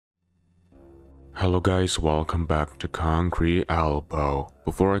Hello guys, welcome back to Concrete Elbow.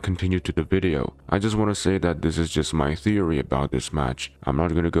 Before I continue to the video, I just want to say that this is just my theory about this match. I'm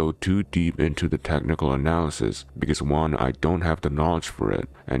not going to go too deep into the technical analysis because 1, I don't have the knowledge for it,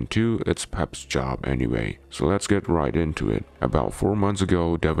 and 2, it's Pep's job anyway. So let's get right into it. About 4 months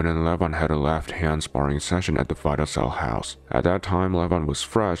ago, Devon and Levan had a left-hand sparring session at the Vital Cell house. At that time, Levan was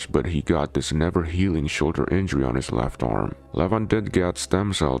fresh, but he got this never-healing shoulder injury on his left arm. Levan did get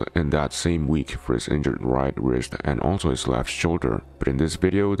stem celled in that same week for his injured right wrist and also his left shoulder, but in this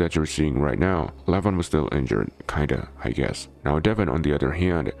video that you're seeing right now, Levan was still injured, kinda, I guess. Now Devon, on the other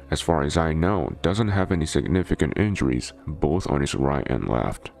hand, as far as I know, doesn't have any significant injuries, both on his right and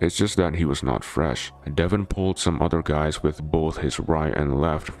left. It's just that he was not fresh. Devon pulled some other guys with both his right and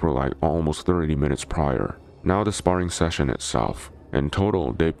left for like almost 30 minutes prior. Now the sparring session itself. In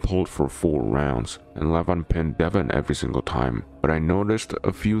total, they pulled for 4 rounds, and Levan pinned Devon every single time, but I noticed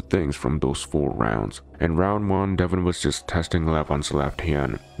a few things from those 4 rounds. In round 1, Devon was just testing Levan's left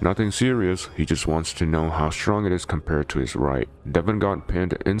hand. Nothing serious, he just wants to know how strong it is compared to his right. Devon got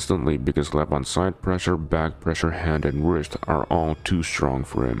pinned instantly because Levan's side pressure, back pressure, hand and wrist are all too strong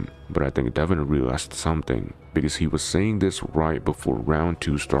for him. But I think Devon realized something, because he was saying this right before round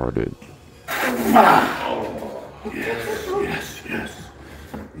 2 started. Yes.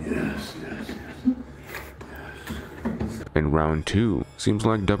 In round 2, seems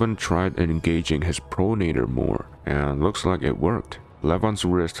like Devon tried engaging his pronator more, and looks like it worked. Levan's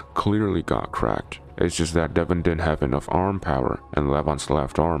wrist clearly got cracked. It's just that Devon didn't have enough arm power, and Levan's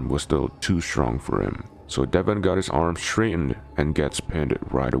left arm was still too strong for him. So Devon got his arm straightened and gets pinned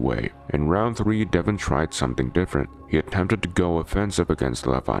right away. In round 3, Devon tried something different. He attempted to go offensive against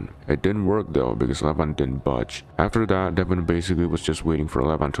Levan. It didn't work though because Levan didn't budge. After that, Devon basically was just waiting for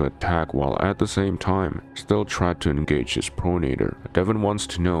Levan to attack while at the same time still tried to engage his pronator. Devon wants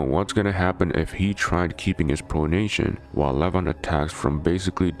to know what's gonna happen if he tried keeping his pronation while Levan attacks from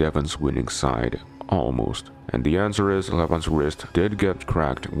basically Devon's winning side. Almost. And the answer is Levan's wrist did get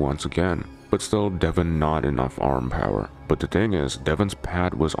cracked once again. But still, Devon not enough arm power. But the thing is, Devon's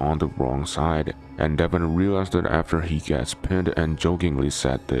pad was on the wrong side, and Devon realized it after he gets pinned and jokingly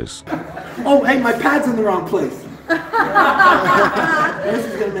said this. Oh, hey, my pad's in the wrong place. This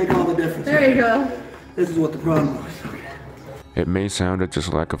is gonna make all the difference. There you go. This is what the problem was. It may sound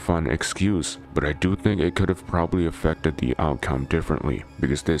just like a fun excuse, but I do think it could have probably affected the outcome differently,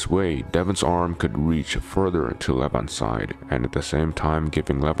 because this way, Devon's arm could reach further to Levan's side, and at the same time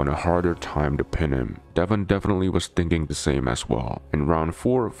giving Levan a harder time to pin him. Devon definitely was thinking the same as well. In round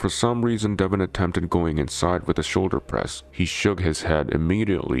 4, for some reason Devon attempted going inside with a shoulder press. He shook his head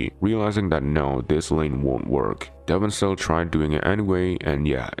immediately, realizing that no, this lane won't work. Devon still tried doing it anyway, and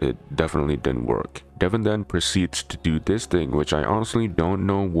yeah, it definitely didn't work. Devon then proceeds to do this thing, which I honestly don't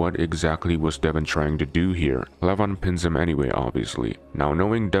know what exactly was Devon trying to do here. Levan pins him anyway, obviously. Now,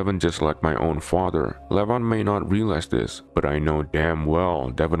 knowing Devon just like my own father, Levan may not realize this, but I know damn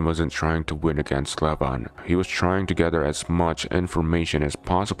well Devon wasn't trying to win against Levan. He was trying to gather as much information as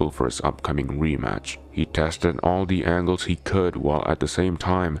possible for his upcoming rematch. He tested all the angles he could while at the same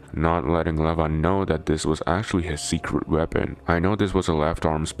time not letting Levan know that this was actually his secret weapon. I know this was a left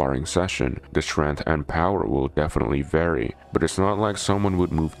arm sparring session. The strength and power will definitely vary, but it's not like someone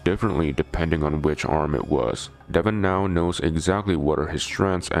would move differently depending on which arm it was. Devon now knows exactly what are his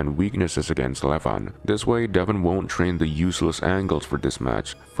strengths and weaknesses against Levan. This way, Devon won't train the useless angles for this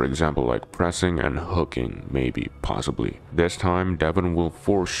match. For example, like pressing and hooking, maybe, possibly. This time, Devon will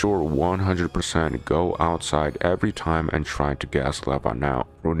for sure 100% go outside every time and try to gas Levan out.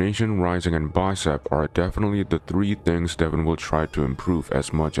 Pronation, rising, and bicep are definitely the 3 things Devon will try to improve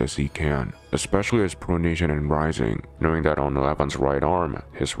as much as he can, especially his pronation and rising, knowing that on Levan's right arm,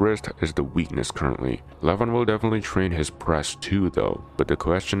 his wrist is the weakness currently. Levan will definitely train his press too though, but the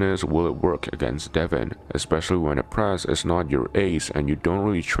question is, will it work against Devon, especially when a press is not your ace and you don't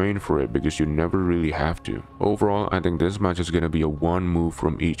really train for it because you never really have to. Overall, I think this match is gonna be a 1 move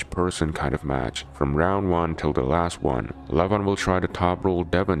from each person kind of match, from round 1 till the last one. Levan will try to top roll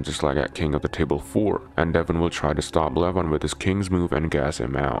Devon just like at King of the Table 4, and Devon will try to stop Levan with his King's move and gas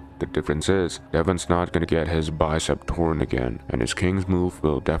him out. The difference is, Devon's not gonna get his bicep torn again, and his King's move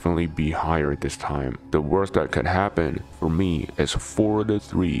will definitely be higher this time. The worst that could happen, for me, is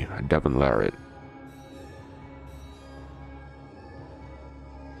 4-3 Devon LH.